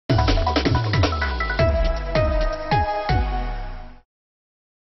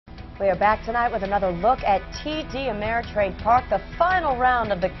We are back tonight with another look at TD Ameritrade Park, the final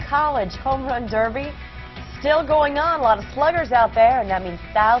round of the College Home Run Derby. Still going on, a lot of sluggers out there, and that means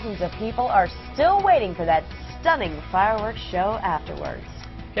thousands of people are still waiting for that stunning fireworks show afterwards.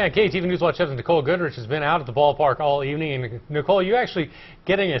 Yeah, KETV News Watch 7's Nicole Goodrich has been out at the ballpark all evening. And Nicole, you actually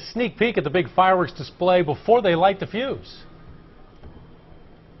getting a sneak peek at the big fireworks display before they light the fuse.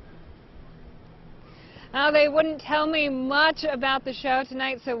 They wouldn't tell me much about the show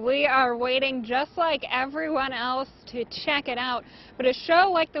tonight, so we are waiting just like everyone else to check it out. But a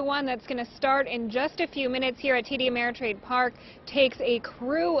show like the one that's going to start in just a few minutes here at TD Ameritrade Park takes a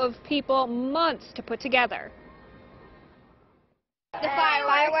crew of people months to put together. The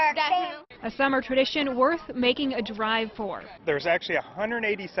fireworks, definitely. A summer tradition worth making a drive for. There's actually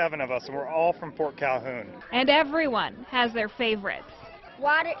 187 of us, and we're all from Fort Calhoun. And everyone has their favorites.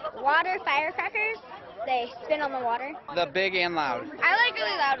 Water firecrackers. They spin on the water. The big and loud. I like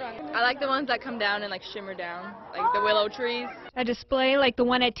really loud ones. I like the ones that come down and like shimmer down, like the willow trees. A display like the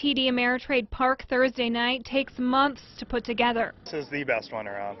one at TD Ameritrade Park Thursday night takes months to put together. This is the best one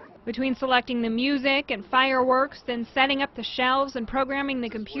around. Between selecting the music and fireworks, then setting up the shelves and programming the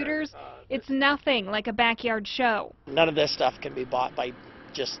computers, it's nothing like a backyard show. None of this stuff can be bought by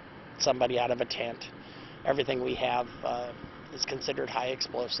just somebody out of a tent. Everything we have is considered high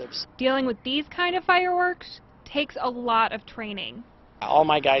explosives. Dealing with these kind of fireworks takes a lot of training. All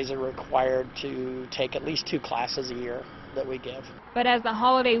my guys are required to take at least 2 classes a year that we give. But as the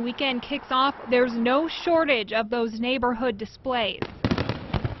holiday weekend kicks off, there's no shortage of those neighborhood displays.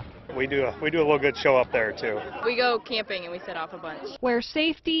 We do a little good show up there too. We go camping and we set off a bunch. Where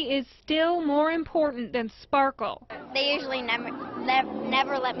safety is still more important than sparkle. They usually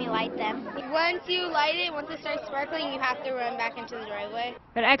never let me light them. Once you light it, once it starts sparkling, you have to run back into the driveway.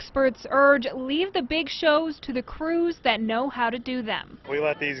 But experts urge leave the big shows to the crews that know how to do them. We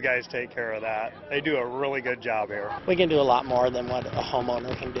let these guys take care of that. They do a really good job here. We can do a lot more than what a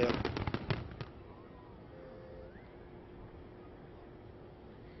homeowner can do.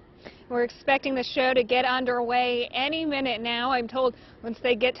 We're expecting the show to get underway any minute now. I'm told once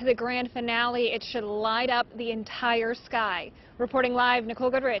they get to the grand finale, it should light up the entire sky. Reporting live, Nicole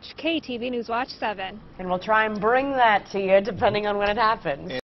Goodrich, KETV News Watch 7. And we'll try and bring that to you depending on when it happens.